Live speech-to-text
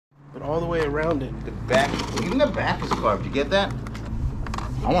all the way around it. The back, even the back is carved. You get that?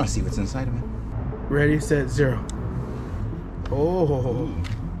 I want to see what's inside of it. Ready, set, zero. Oh.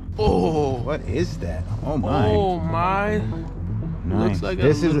 Oh, what is that? Oh my. Oh my. Nice. Looks like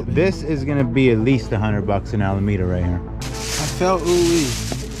this is gonna be at least $100 in Alameda right here. I felt ooey.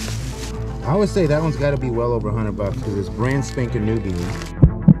 I would say that one's got to be well over $100 because it's brand spanking newbie.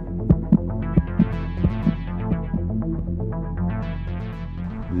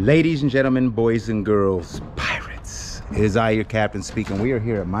 Ladies and gentlemen, boys and girls, pirates, it is I, your captain, speaking. We are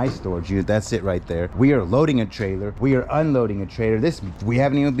here at my storage unit. That's it right there. We are loading a trailer. We are unloading a trailer. We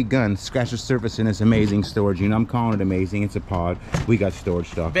haven't even begun. Scratch the surface in this amazing storage unit. I'm calling it amazing. It's a pod. We got storage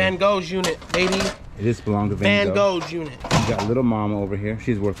stock. Van Gogh's unit, baby. This belongs to Van Gogh's unit. We got little mama over here.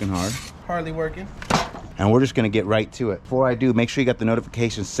 She's working hard. Hardly working. And we're just gonna get right to it. Before I do, make sure you got the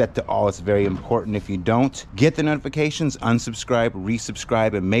notifications set to all. It's very important. If you don't get the notifications, unsubscribe,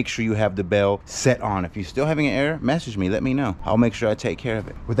 resubscribe, and make sure you have the bell set on. If you're still having an error, message me, let me know. I'll make sure I take care of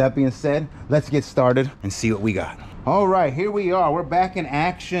it. With that being said, let's get started and see what we got. All right, here we are. We're back in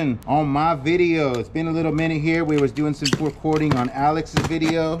action on my video. It's been a little minute here. We was doing some recording on Alex's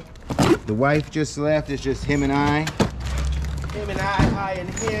video. The wife just left. It's just him and I. Him and I and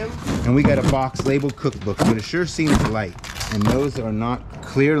him. And we got a box labeled cookbook, but it sure seems light. And those are not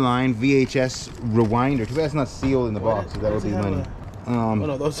clear line VHS rewinder, because that's not sealed in the box, so that would be money. Oh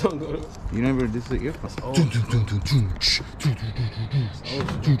no, those don't go to... You never, this is your phone.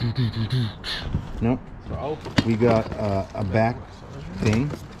 Nope. We got a back thing.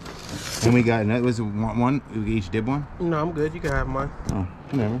 And we got, was it one? We each did one? No, I'm good. You can have mine. Oh,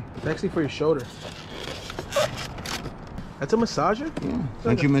 whatever. It's actually for your shoulder. That's a massager? Yeah.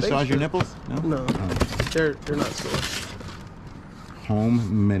 Don't you massage your nipples? No. No. Oh. They're not sore.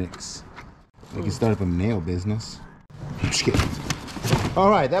 Home medics. We can start up a nail business. I'm just kidding. All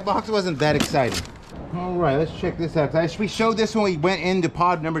right, that box wasn't that exciting. All right, let's check this out. We showed this when we went into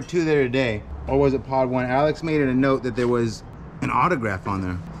pod number 2 the other day. Or was it pod 1? Alex made it a note that there was an autograph on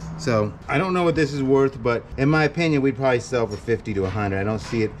there. So I don't know what this is worth, but in my opinion, we'd probably sell for 50 to 100. I don't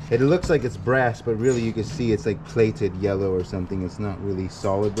see it. It looks like it's brass, but really you can see it's like plated yellow or something. It's not really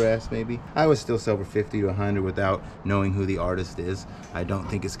solid brass, maybe. I would still sell for 50 to 100 without knowing who the artist is. I don't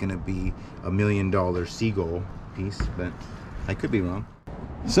think it's gonna be $1 million seagull piece, but I could be wrong.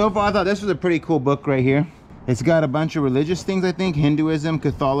 So far, I thought this was a pretty cool book right here. It's got a bunch of religious things, I think. Hinduism,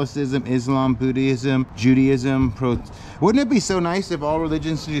 Catholicism, Islam, Buddhism, Judaism. Wouldn't it be so nice if all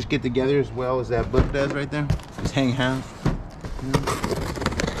religions could just get together as well as that book does right there? Just hang out.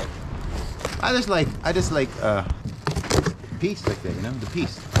 I just like peace like that, you know? The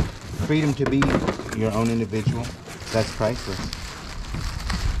peace. Freedom to be your own individual. That's priceless.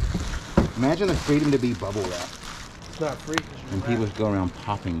 Imagine the freedom to be bubble wrap. It's not free. And people just go around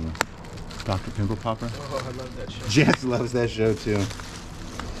popping you. Dr. Pimple Popper. Oh, I love that show. Jess loves that show too.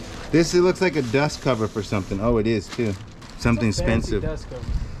 This, it looks like a dust cover for something. Oh, it is too. Something expensive. Dust cover.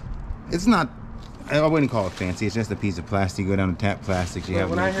 It's not, I wouldn't call it fancy. It's just a piece of plastic. You go down to tap plastics. You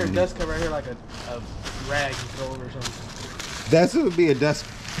have when I hear dust cover, I hear like a rag you throw over or something. That's what would be a dust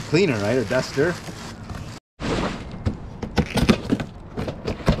cleaner, right? Or duster.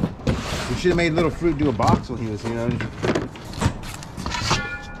 We should have made Little Fruit do a box when he was, you know.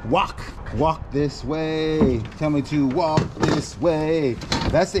 Walk this way. Tell me to walk this way.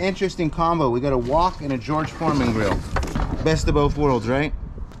 That's the interesting combo. We got a walk and a George Foreman grill. Best of both worlds, right?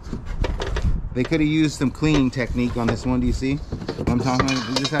 They could have used some cleaning technique on this one. Do you see what I'm talking about?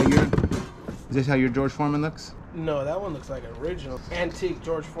 Is this how your George Foreman looks? No, that one looks like an original antique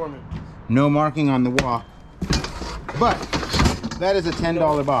George Foreman. No marking on the walk, but that is a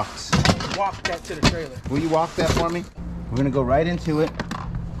 $10 box. Walk that to the trailer. Will you walk that for me? We're gonna go right into it.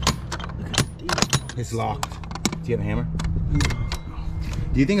 It's locked. Do you have a hammer?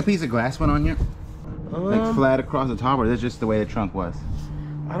 Do you think a piece of glass went on here? Like flat across the top, or that's just the way the trunk was?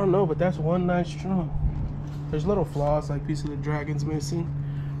 I don't know, but that's one nice trunk. There's little flaws, like piece of the dragon's missing,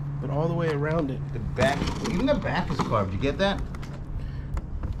 but all the way around it. The back, even the back is carved. You get that?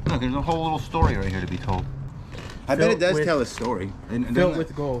 Look, there's a whole little story right here to be told. I bet it does tell a story. Filled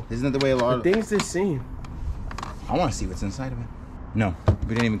with gold. Isn't that the way a lot of things this seem? I want to see what's inside of it. No,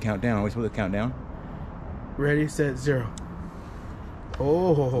 we didn't even count down. Are we supposed to count down? Ready, set, zero.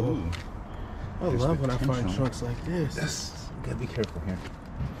 Oh, ooh. I love when I find trunks like this. You gotta be careful here.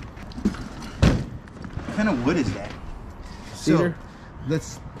 What kind of wood is that? Cedar. So,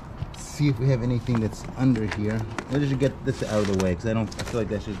 let's see if we have anything that's under here. Let's just get this out of the way, because I feel like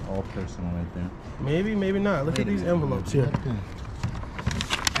that's just all personal right there. Maybe, maybe not. Look at these envelopes here.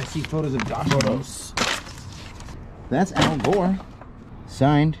 I see photos of Josh. That's Al Gore.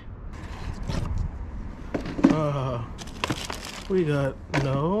 Signed. We got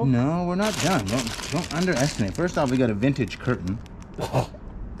no. No, we're not done. Don't underestimate. First off, we got a vintage curtain.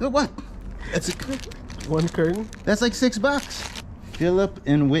 What? That's a One curtain. That's like $6. Philip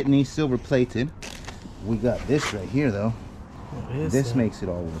and Whitney silver plated. We got this right here though. What is This that? makes it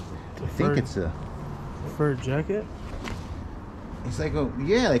all worth it. I think it's a fur jacket. It's like a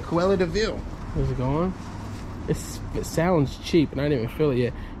like Cruella de Vil. Where's it going? It sounds cheap, and I didn't even feel it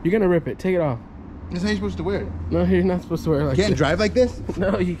yet. You're gonna rip it. Take it off. That's how you're supposed to wear it. No, you're not supposed to wear it like You can't this. drive like this?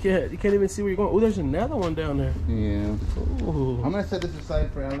 No, you can't. You can't even see where you're going. Oh, there's another one down there. Yeah. Ooh. I'm gonna set this aside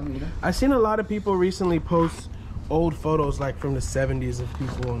for Alameda. I've seen a lot of people recently post old photos like from the 70s of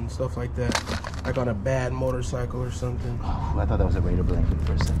people and stuff like that. Like on a bad motorcycle or something. Oh, I thought that was a Raider blanket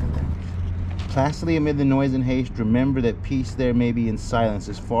for a second there. Classily amid the noise and haste, remember that peace there may be in silence.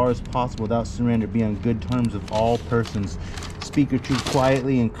 As far as possible, without surrender, be on good terms with all persons. Speak your truth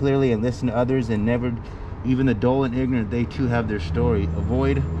quietly and clearly, and listen to others, and never, even the dull and ignorant, they too have their story.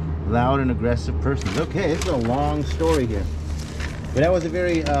 Avoid loud and aggressive persons. Okay, it's a long story here, but that was a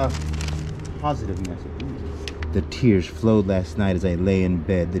very positive message. The tears flowed last night as I lay in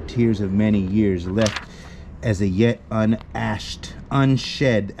bed, the tears of many years left as a yet unshed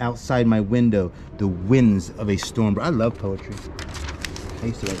outside my window, the winds of a storm. I love poetry. I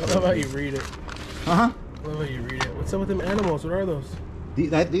used to like poetry. I love how you read it. Uh-huh. I love how you read it. What's up with them animals? What are those?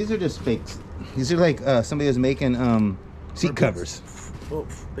 These are just fakes. These are like somebody was making seat covers. Oh,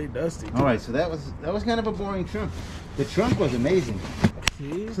 they dusty. All right, so that was kind of a boring trunk. The trunk was amazing.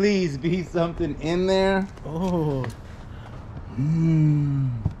 See? Please be something in there. Oh.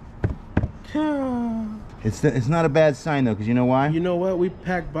 It's not a bad sign though, because you know why? You know what? We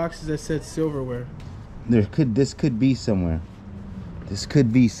packed boxes that said silverware. This could be somewhere. This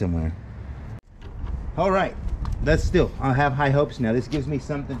could be somewhere. All right, I'll have high hopes now. This gives me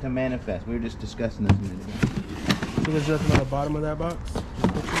something to manifest. We were just discussing this a minute ago. So there's nothing on the bottom of that box?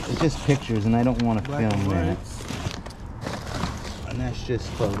 It's just pictures, and I don't want to Black film and that. whites. And that's just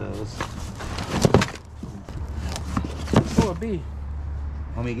photos. Oh, a bee.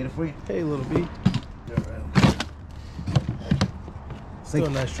 Want me to get it for you? Hey, little bee. Still a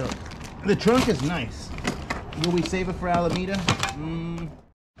nice trunk. The trunk is nice. Will we save it for Alameda?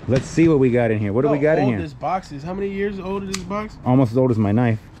 Let's see what we got in here. What do we got in here? This box is. How many years old is this box? Almost as old as my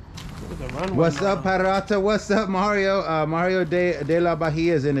knife. Look at the runway. What's up, Pirata? What's up, Mario? Mario de la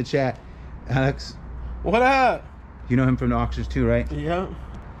Bahia is in the chat. Alex, What up? you know him from the auctions too, right? Yeah.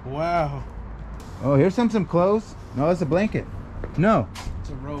 Wow. Oh, here's some clothes. No, it's a blanket. No. It's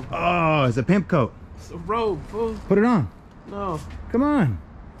a robe. Oh, it's a pimp coat. It's a robe, fool. Put it on. No. Come on.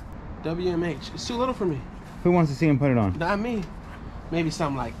 WMH. It's too little for me. Who wants to see him put it on? Not me. Maybe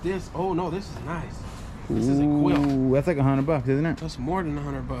something like this. Oh no, this is nice. This is a quilt. Ooh, that's like $100, isn't it? That's more than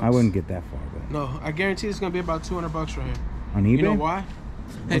 $100. I wouldn't get that far, but No, I guarantee it's gonna be about $200 right here. on eBay. You know why?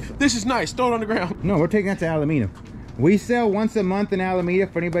 Hey, this is nice. Throw it on the ground. No, we're taking that to Alameda. We sell once a month in Alameda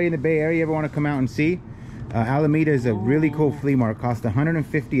for anybody in the Bay Area ever want to come out and see. Alameda is a really cool flea market. Costs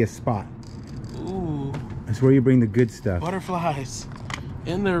 $150 a spot. Ooh, That's where you bring the good stuff. butterflies.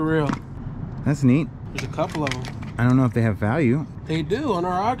 And they're real. That's neat. There's a couple of them. I don't know if they have value. They do on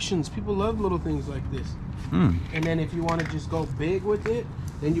our auctions. People love little things like this. And then if you want to just go big with it,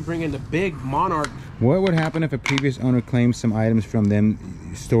 then you bring in the big monarch. What would happen if a previous owner claims some items from them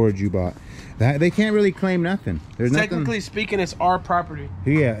storage you bought? That they can't really claim nothing. There's Technically nothing. speaking, it's our property.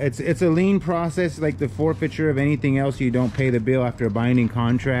 Yeah, it's a lien process, like the forfeiture of anything else. You don't pay the bill after a binding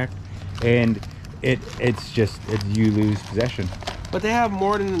contract, and it's you lose possession. But they have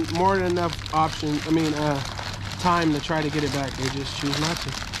more than enough options. I mean, time to try to get it back. They just choose not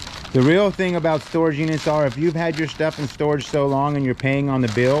to. The real thing about storage units are, if you've had your stuff in storage so long and you're paying on the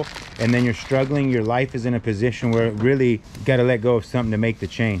bill and then you're struggling, your life is in a position where it really got to let go of something to make the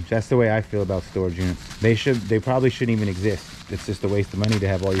change. That's the way I feel about storage units. They probably shouldn't even exist. It's just a waste of money to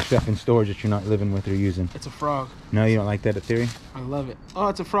have all your stuff in storage that you're not living with or using. It's a frog. No, you don't like that theory? I love it. Oh,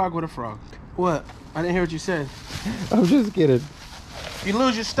 it's a frog with a frog. What? I didn't hear what you said. I'm just kidding. You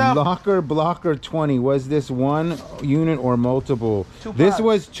lose your stuff. Locker Blocker 20. Was this one unit or multiple? This pods.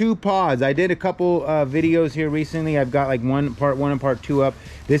 was 2 pods. I did a couple videos here recently. I've got like part 1 and part 2 up.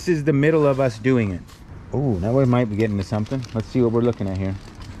 This is the middle of us doing it. Oh, now we might be getting to something. Let's see what we're looking at here.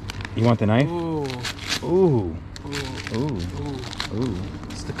 You want the knife? Ooh. Ooh. Ooh. Ooh. Ooh. Ooh.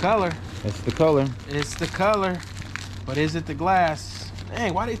 It's the color. That's the color. It's the color. But is it the glass?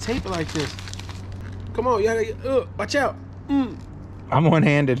 Dang, why they tape it like this? Come on, you gotta, watch out. I'm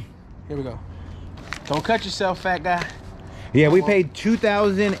one-handed. Here we go. Don't cut yourself, fat guy. Yeah, we paid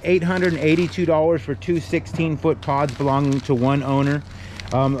 $2,882 for 2 16-foot pods belonging to one owner.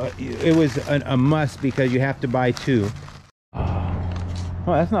 It was a must because you have to buy 2.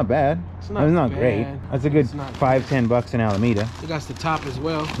 Oh, that's not bad. It's That's not bad. great. That's a good It's not $5-10 in Alameda, It got the top as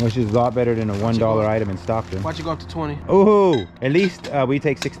well. which is a lot better than a $1 item in Stockton. Watch it go up to 20. Oh, at least we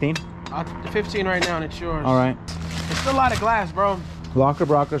take 16. 15 right now and it's yours. All right. It's still a lot of glass, bro. Locker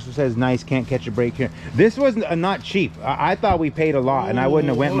Brockers says nice, can't catch a break here. This was not cheap. I thought we paid a lot, and I wouldn't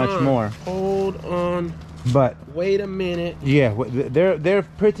have went much more. Hold on. But wait a minute. Yeah, they're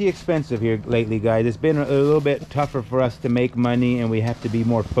pretty expensive here lately, guys. It's been a little bit tougher for us to make money, and we have to be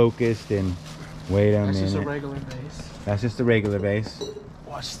more focused. And wait a minute. That's just a regular vase. That's just a regular vase.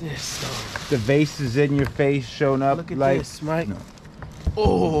 Watch this, though. The vase is in your face, showing up. Look at like this, Mike. No.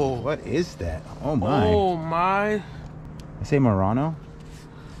 Oh. What is that? Oh my. Oh my. I say Murano.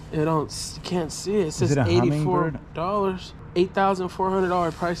 You can't see it. It says it a $84.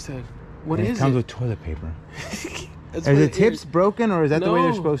 $8,400 price tag. What is it? It comes with toilet paper. That's Are what the it tips is. broken, or is that the way they're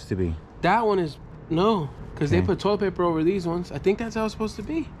No. supposed to be? That one is no, because Okay. they put toilet paper over these ones. I think that's how it's supposed to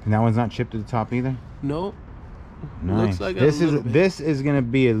be. And that one's not chipped to the top either. No. Nice. Looks like this a little bit. this is gonna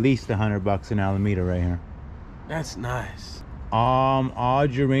be at least $100 in Alameda right here. That's nice.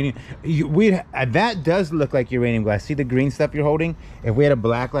 Odd uranium. That does look like uranium glass. See the green stuff you're holding? If we had a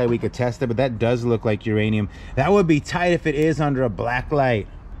black light, we could test it, but that does look like uranium. That would be tight if it is under a black light.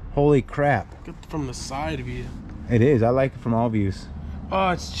 Holy crap. Look at from the side view. It is. I like it from all views. Oh,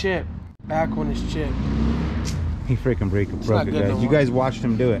 it's chipped. Back one is chipped. He freaking broke not it, good guys. no You more. guys watched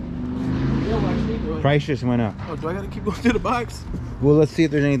him do it. Yeah, watch me do it. Price just went up. Oh, do I gotta keep going to the box? Well, let's see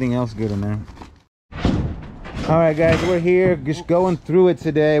if there's anything else good in there. All right, guys, we're here just going through it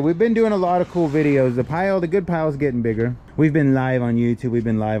today. We've been doing a lot of cool videos. The good pile is getting bigger. We've been live on YouTube. We've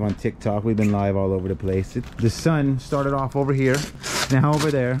been live on TikTok. We've been live all over the place. The sun started off over here, now over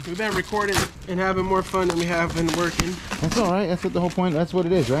there. We've been recording and having more fun than we have been working. That's all right. That's what the whole point. That's what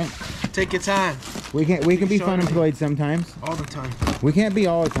it is, right? Take your time. We can be Show fun me. employed sometimes. All the time. We can't be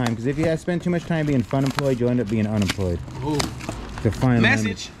all the time, because if you spend too much time being fun employed, you'll end up being unemployed. Ooh. It's a fine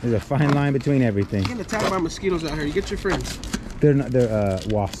Message. line. There's a fine line between everything. You're getting attacked by mosquitoes out here. You get your friends. They're not. They're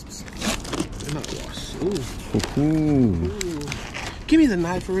wasps. They're not wasps. Ooh. Ooh. Ooh. Give me the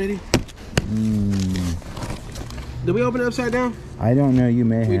knife already. Did we open it upside down? I don't know. You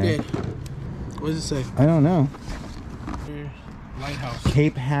may We have. did. What does it say? I don't know. Lighthouse.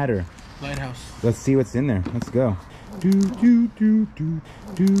 Cape Hatter. Lighthouse. Let's see what's in there. Let's go. Do do do do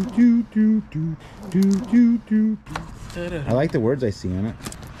do do do do do do do. I like the words I see on it.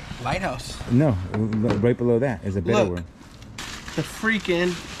 Lighthouse. No, right below that is a better Look. word. The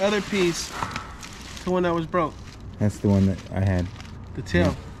freaking other piece. The one that was broke. That's the one that I had. The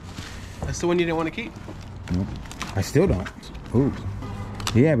tail. That's the one you didn't want to keep. Nope. I still don't. Ooh.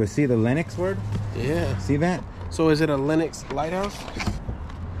 Yeah, but see the Lennox word? Yeah. See that? So is it a Lennox lighthouse?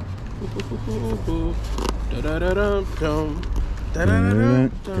 Da-da-da-dum-dum.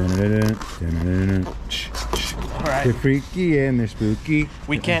 Dun-dun-dun-dun-dun-dun-dun. All right. They're freaky and they're spooky.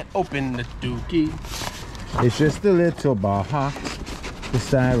 We can't open the dookie. It's just a little box. The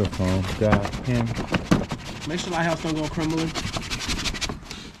styrofoam got him. Make sure the lighthouse don't go crumbling.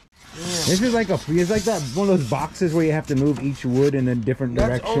 This is like it's like that one of those boxes where you have to move each wood in a different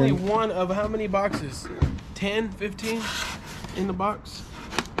That's direction. only one of how many boxes? 10, 15 in the box?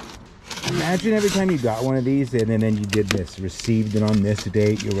 Imagine every time you got one of these and then you did this, received it on this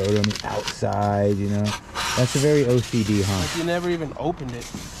date, you wrote it on the outside, you know. That's a very OCD, huh? Like you never even opened it.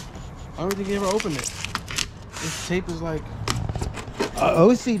 I don't think you ever opened it. This tape is like...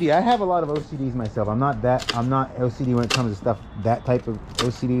 OCD, I have a lot of OCDs myself. I'm not OCD when it comes to stuff, that type of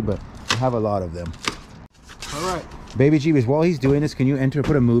OCD, but I have a lot of them. All right. Baby Jeebus, while he's doing this, can you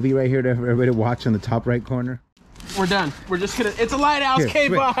put a movie right here to everybody to watch on the top right corner? We're done. We're just gonna... It's a lighthouse. Here, Okay,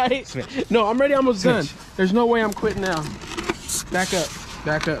 switch, bye. switch. No, I'm ready. Almost Switch. done. There's no way I'm quitting now. Back up.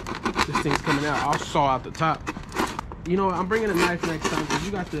 Back up. This thing's coming out. I'll saw out the top. You know what? I'm bringing a knife next time because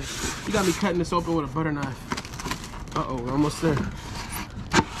you got me cutting this open with a butter knife. Uh-oh, we're almost there.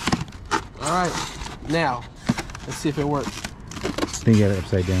 All right. Now, let's see if it works. I think you got it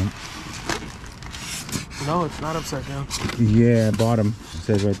upside down. No, it's not upside down. Yeah, bottom. It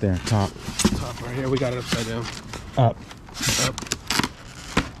says right there. Top. Top right here. We got it upside down. Up. Up.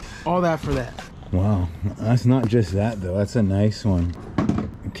 All that for that. Wow. That's not just that, though. That's a nice one.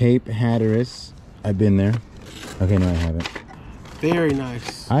 Cape Hatteras. I've been there. Okay, no, I haven't. Very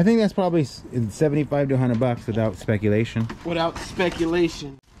nice. I think that's probably 75 to 100 bucks without speculation. Without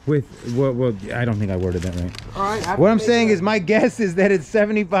speculation. Well, I don't think I worded that right. All right. What I'm saying is my guess is that it's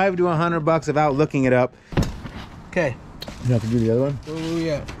 75 to 100 bucks without looking it up. Okay. You have to do the other one? Oh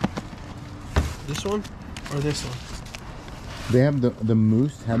yeah. This one or this one? They have the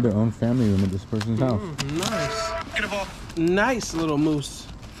Moose have their own family room at this person's house. Nice. Second of all, nice little moose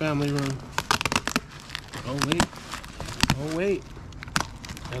family room. Oh wait, oh wait,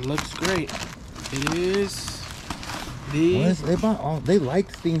 that looks great. It is the. They bought all. They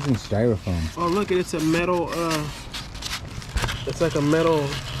liked things in styrofoam. Oh look, it's a metal. It's like a metal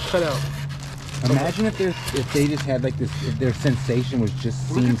cutout. Imagine if they just had like this. If their sensation was just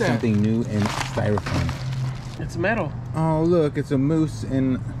seeing something new in styrofoam. It's metal. Oh look, it's a moose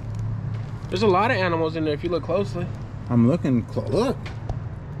and. There's a lot of animals in there if you look closely. I'm looking. Look.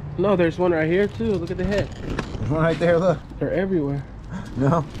 No, there's one right here too. Look at the head. There's one right there. Look. They're everywhere.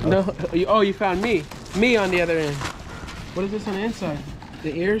 No. No. Oh, you found me. Me on the other end. What is this on the inside?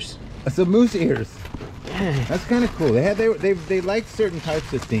 The ears? It's a moose ears. Dang. That's kind of cool. They like certain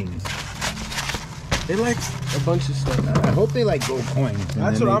types of things. They like a bunch of stuff. I hope they like gold coins.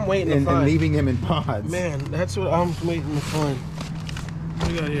 That's what I'm waiting to find. And leaving them in pods. Man, that's what I'm waiting to find. What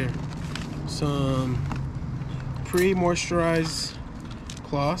do we got here? Some pre-moisturized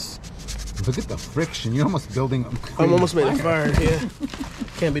cloths. Look at the friction. You're almost building. I'm almost made a fire. Yeah.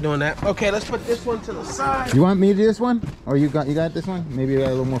 Can't be doing that. Okay, let's put this one to the side. You want me to do this one? Or you got this one? Maybe you got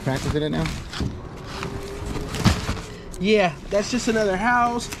a little more practice in it now? Yeah, that's just another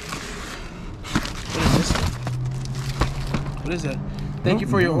house. What is this one? What is that? Thank you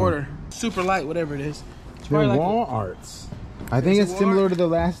for your order. Super light, whatever it is. It's They're like wall arts. I think it's similar to the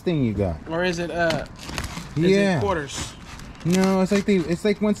last thing you got. Or is it yeah. Is it quarters? No, it's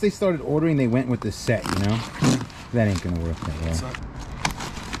like once they started ordering, they went with the set, you know? That ain't gonna work that way.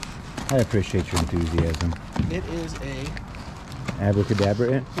 I appreciate your enthusiasm. It is a abracadabra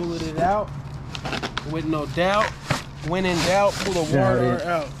it. Pull it out with no doubt. When in doubt, pull the water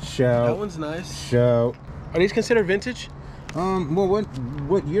out. Show. That one's nice. Show. Are these considered vintage? Well,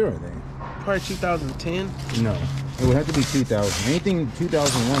 what year are they? Probably 2010. No, it would have to be 2000. Anything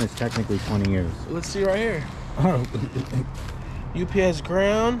 2001 is technically 20 years. Let's see right here. UPS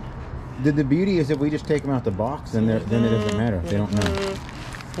ground. The beauty is if we just take them out the box, then it doesn't matter if they don't know.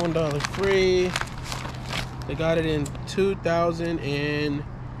 $1 free. They got it in 2000 in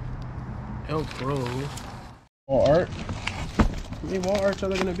Elk Grove. Wall art. How many wall arts are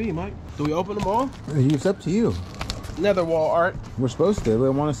there gonna be, Mike? Do we open them all? It's up to you. Another wall art. We're supposed to. We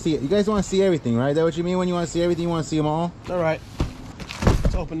want to see it. You guys want to see everything, right? Is that what you mean when you want to see everything? You want to see them all? All right.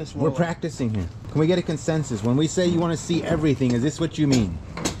 Let's open this wall. We're practicing here. Can we get a consensus? When we say you want to see everything, is this what you mean?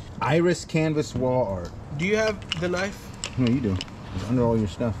 Iris canvas wall art. Do you have the knife? No, you do. It's under all your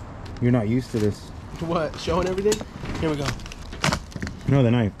stuff. You're not used to this. What? Showing everything? Here we go. No, the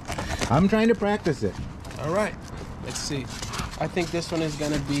knife. I'm trying to practice it. All right. Let's see. I think this one is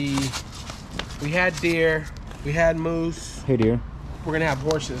gonna be. We had deer. We had moose. Hey, dear. We're gonna have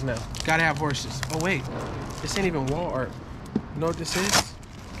horses now. Gotta have horses. Oh wait, this ain't even wall art. You know what this is?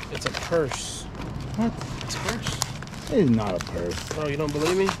 It's a purse. What? It's a purse. It is not a purse. Oh, you don't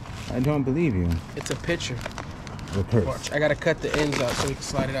believe me? I don't believe you. It's a picture. A purse. Watch. I gotta cut the ends out so we can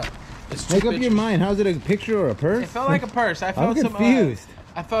slide it out. It's Make up your mind. How's it a picture or a purse? It felt like a purse. I felt I'm confused.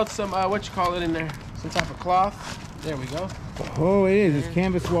 I felt some what you call it in there? Some type of cloth. There we go. Oh, it is. It's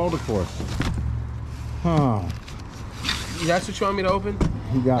canvas wall decor. Huh. That's what you want me to open?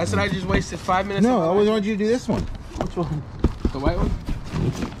 You got That's me. what I just wasted 5 minutes. No, I always wanted you to do this one. Which one? The white one?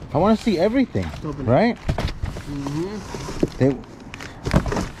 I want to see everything. Open right? Mm-hmm.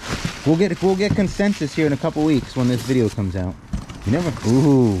 We'll get consensus here in a couple weeks when this video comes out. You never.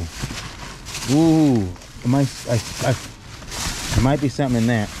 Ooh. There might be something in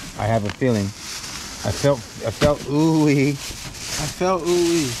that. I have a feeling. I felt ooey. I felt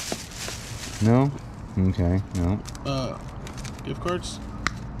ooey. No? Okay, no. Gift cards?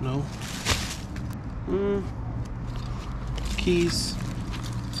 No. Keys.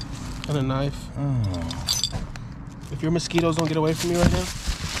 And a knife. Oh. If your mosquitoes don't get away from me right now.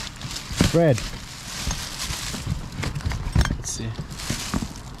 Bread. Let's see.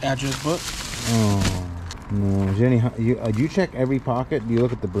 Address book. Oh. No. Is there any, do you check every pocket? Do you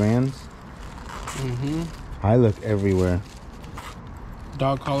look at the brands? Mm-hmm. I look everywhere.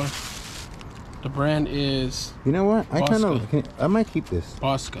 Dog collar. The brand is. You know what? Bosca. I might keep this.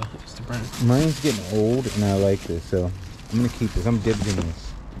 Bosca is the brand. Mine's getting old, and I like this, so I'm gonna keep this. I'm dibbing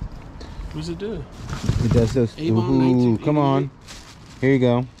this. What does it do? It does those. Ooh, come on. Here you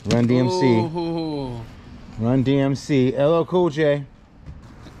go. Run DMC. Ooh. Run DMC. LL Cool J.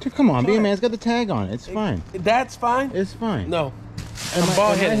 Dude, come on, Try man. It's got the tag on it. It's fine. That's fine? It's fine. No. And I'm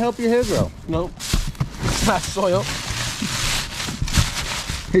bald I headed. help your hair grow. Nope. It's not soil.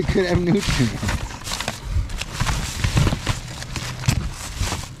 It could have nutrients.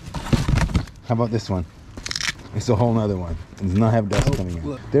 How about this one? It's a whole nother one. It does not have dust coming in.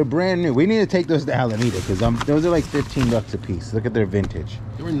 Look. They're brand new. We need to take those to Alameda because those are like 15 bucks a piece. Look at their vintage.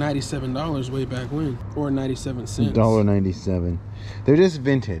 They were $97 way back when, or 97 cents. $1.97. They're just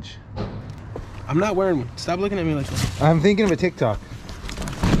vintage. I'm not wearing one. Stop looking at me like that. I'm thinking of a TikTok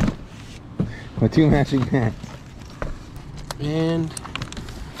with 2 matching pants. And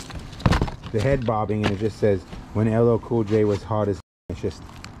The head bobbing, and it just says, when LL Cool J was hot as it's just...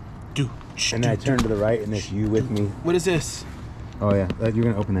 do. And then I turn to the right, and it's you with me. What is this? Oh yeah, you're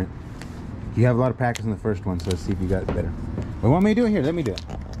gonna open that. You have a lot of practice in the first one, so let's see if you got it better. Well, want me to do it? Here, let me do it.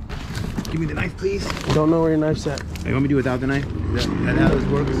 Give me the knife, please. Don't know where your knife's at. You want me to do it without the knife? Is that how this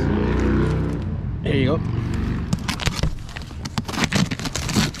works? There you go.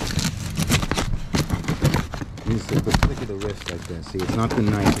 You just the flick of the wrist like that. See, it's not the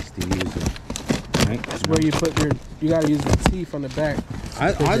knife, it's the user. Right? That's where you put your. You gotta use the teeth on the back.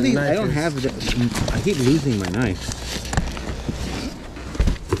 I don't have the. I keep losing my knife.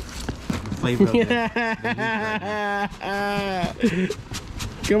 The flavor of it.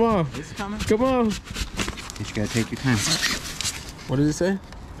 Come on. It's coming. Come on. You just gotta take your time. What does it say?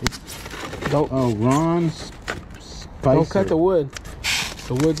 Don't. Oh, Ron Spicer. Don't cut the wood.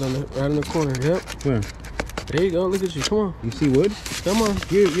 The wood's on the right in the corner. Yep. Where? There you go. Look at you. Come on. You see wood? Come on.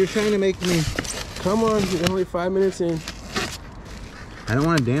 You're trying to make me. Come on. You're only 5 minutes in. I don't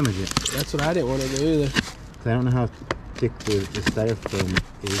want to damage it. That's what I didn't want to do either. I don't know how thick the styrofoam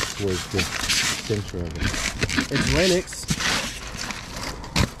is towards the center of it. It's Lennox.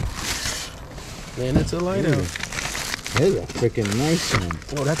 Man, it's a light out. There's a freaking nice one.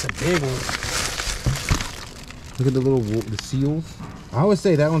 Oh, that's a big one. Look at the seals. I always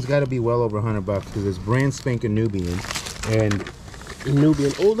say that one's got to be well over $100 because it's brand spanking Nubian. And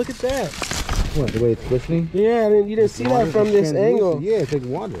Nubian. Oh, look at that. what, the way it's glistening? Yeah, you didn't see that from this angle. Yeah, it's like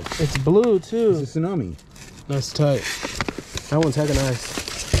water. It's blue too. It's a tsunami. That's tight. That one's hecka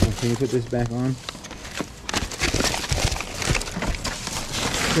nice. Can you put this back on?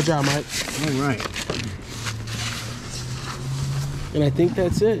 Good job, Mike. All right. And I think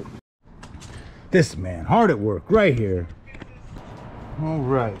that's it. This man, hard at work right here. All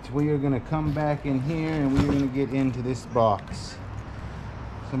right, we are gonna come back in here and we're gonna get into this box.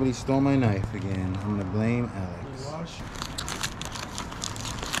 Somebody stole my knife again. I'm gonna blame Alex.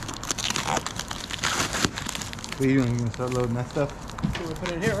 What are you doing? You gonna start loading that stuff? So we put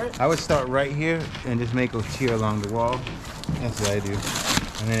it in here, right? I would start right here and just make a tier along the wall. That's what I do.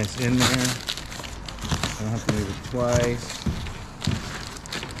 And then it's in there. I don't have to move it twice.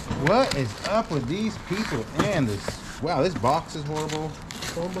 What is up with these people and this? Wow, this box is horrible.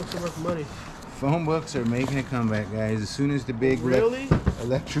 Phone books are worth money. Phone books are making a comeback, guys. As soon as the big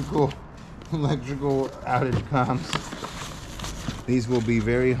electrical outage comes, these will be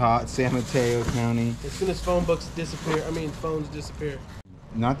very hot. San Mateo County. As soon as phone books disappear, phones disappear.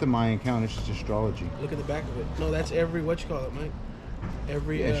 Not the Mayan count, it's just astrology. Look at the back of it. No, that's every, what you call it, Mike?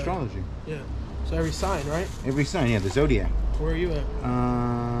 Every astrology. Yeah. So every sign, right? Every sign, yeah, the zodiac. Where are you at?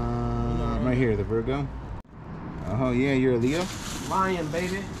 Right here, the Virgo. Oh yeah, you're a Leo. Lion,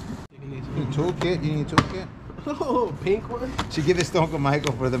 baby. You need a toolkit. You need a toolkit. Oh, pink one. Should give this to Uncle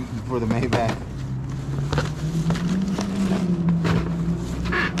Michael for the Maybach.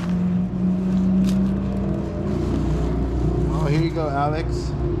 Oh, here you go,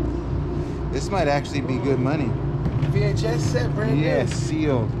 Alex. This might actually be good money. VHS set, brand new. Yes,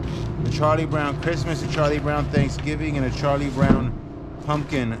 sealed. A Charlie Brown Christmas, a Charlie Brown Thanksgiving, and a Charlie Brown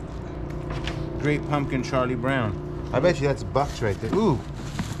pumpkin. Great pumpkin Charlie Brown. I bet you that's bucks right there. Ooh,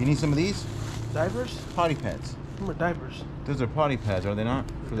 you need some of these? Diapers? Potty pads. What are diapers? Those are potty pads, are they not?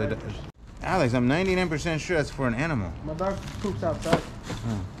 For the Diapers. Alex, I'm 99% sure that's for an animal. My dog poops outside.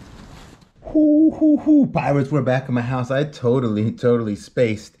 Pirates, we're back in my house. I totally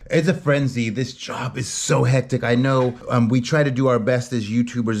spaced. It's a frenzy. This job is so hectic. I know we try to do our best as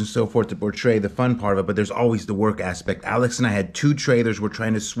YouTubers and so forth to portray the fun part of it, but there's always the work aspect. Alex and I had 2 trailers we're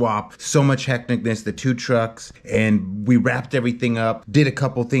trying to swap. So much hecticness, the 2 trucks, and we wrapped everything up, did a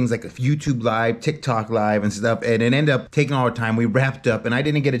couple things like a YouTube live, TikTok live and stuff, and it ended up taking all our time. We wrapped up, and I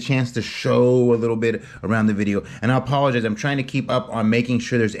didn't get a chance to show a little bit around the video, and I apologize. I'm trying to keep up on making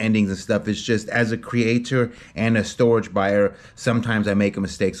sure there's endings and stuff. It's just as a creator and a storage buyer, sometimes I make a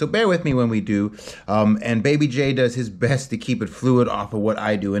mistake. So bear with me when we do. And Baby J does his best to keep it fluid off of what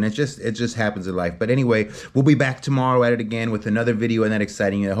I do. And it just happens in life. But anyway, we'll be back tomorrow at it again with another video and that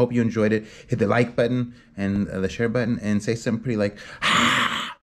exciting. I hope you enjoyed it. Hit the like button and the share button and say something pretty like, ah!